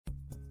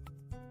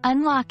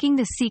Unlocking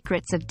the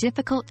secrets of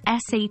difficult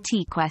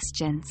SAT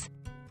questions.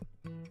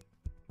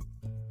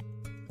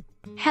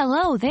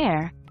 Hello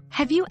there!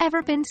 Have you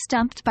ever been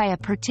stumped by a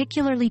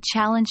particularly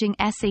challenging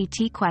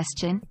SAT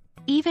question,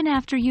 even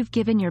after you've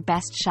given your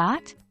best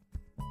shot?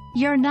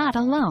 You're not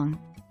alone.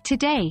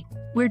 Today,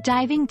 we're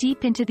diving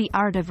deep into the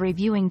art of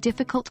reviewing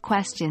difficult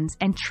questions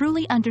and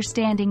truly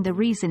understanding the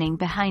reasoning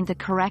behind the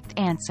correct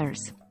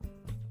answers.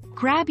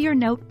 Grab your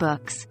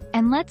notebooks,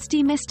 and let's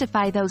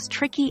demystify those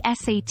tricky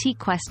SAT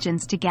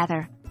questions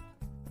together.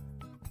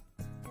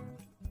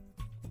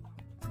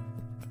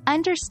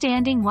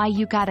 Understanding why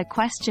you got a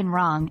question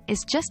wrong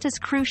is just as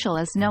crucial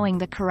as knowing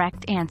the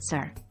correct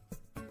answer.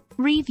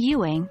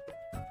 Reviewing.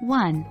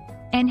 1.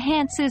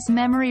 Enhances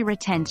memory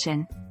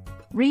retention.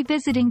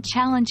 Revisiting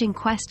challenging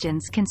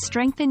questions can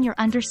strengthen your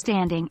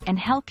understanding and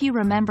help you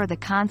remember the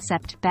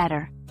concept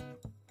better.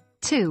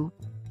 2.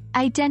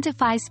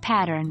 Identifies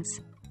patterns.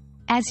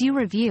 As you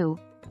review,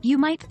 you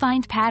might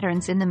find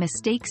patterns in the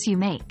mistakes you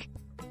make,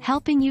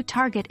 helping you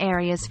target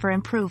areas for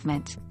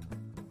improvement.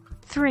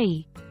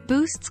 3.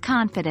 Boosts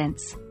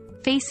confidence.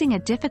 Facing a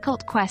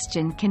difficult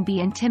question can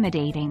be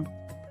intimidating,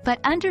 but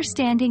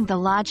understanding the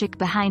logic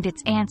behind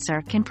its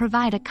answer can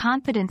provide a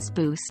confidence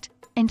boost,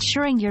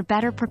 ensuring you're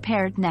better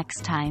prepared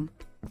next time.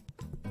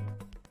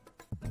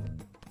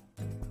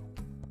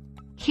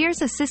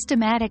 Here's a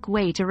systematic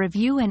way to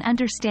review and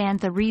understand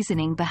the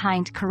reasoning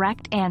behind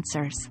correct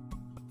answers.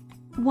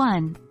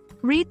 1.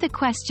 Read the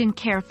question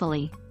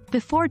carefully.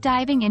 Before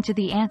diving into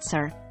the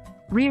answer,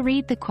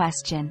 reread the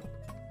question.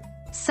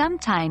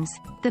 Sometimes,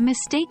 the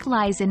mistake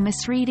lies in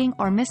misreading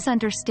or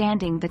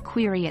misunderstanding the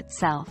query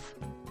itself.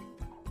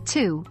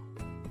 2.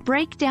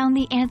 Break down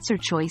the answer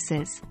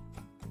choices.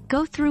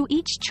 Go through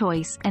each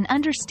choice and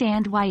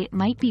understand why it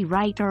might be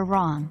right or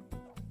wrong.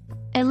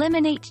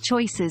 Eliminate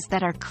choices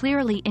that are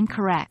clearly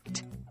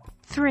incorrect.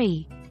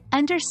 3.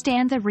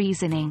 Understand the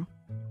reasoning.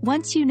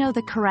 Once you know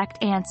the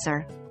correct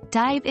answer,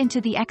 dive into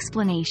the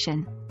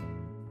explanation.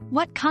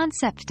 What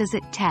concept does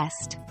it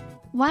test?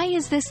 Why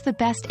is this the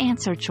best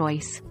answer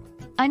choice?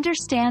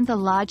 Understand the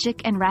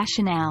logic and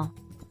rationale.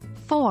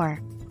 4.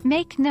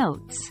 Make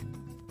notes.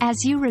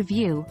 As you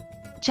review,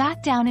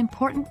 jot down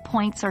important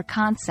points or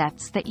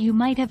concepts that you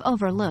might have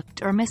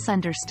overlooked or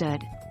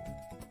misunderstood.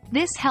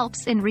 This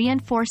helps in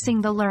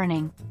reinforcing the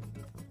learning.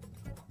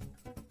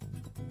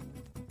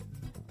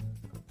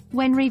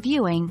 When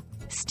reviewing,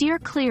 steer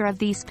clear of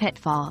these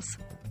pitfalls.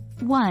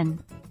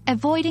 1.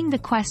 Avoiding the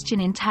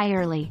question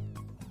entirely.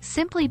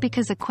 Simply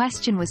because a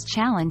question was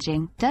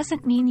challenging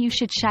doesn't mean you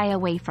should shy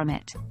away from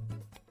it.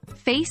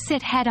 Face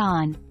it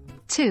head-on.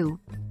 2.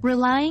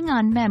 Relying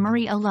on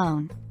memory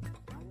alone.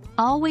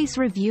 Always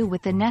review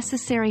with the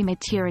necessary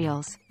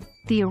materials,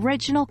 the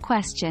original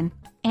question,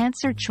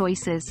 answer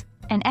choices,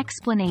 and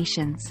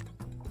explanations.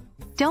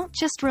 Don't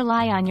just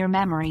rely on your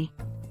memory.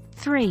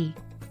 3.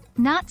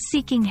 Not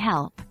seeking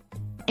help.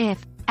 If,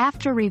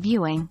 after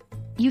reviewing,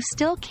 you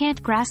still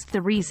can't grasp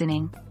the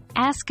reasoning,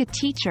 ask a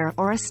teacher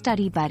or a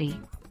study buddy.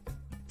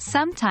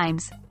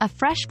 Sometimes, a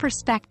fresh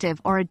perspective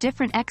or a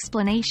different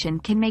explanation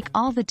can make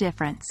all the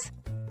difference.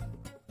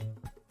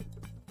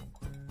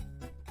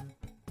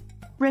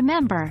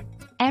 Remember,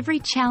 every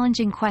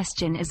challenging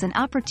question is an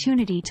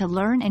opportunity to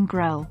learn and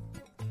grow.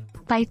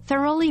 By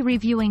thoroughly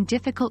reviewing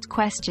difficult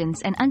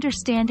questions and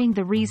understanding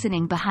the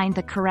reasoning behind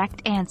the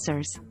correct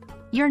answers,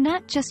 you're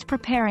not just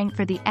preparing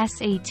for the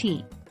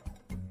SAT.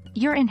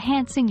 You're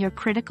enhancing your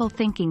critical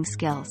thinking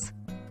skills.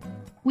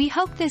 We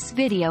hope this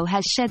video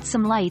has shed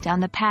some light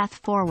on the path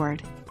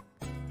forward.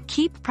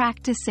 Keep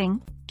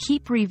practicing,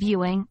 keep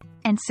reviewing,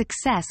 and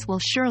success will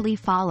surely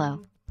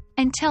follow.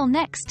 Until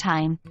next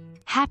time,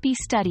 happy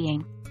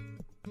studying!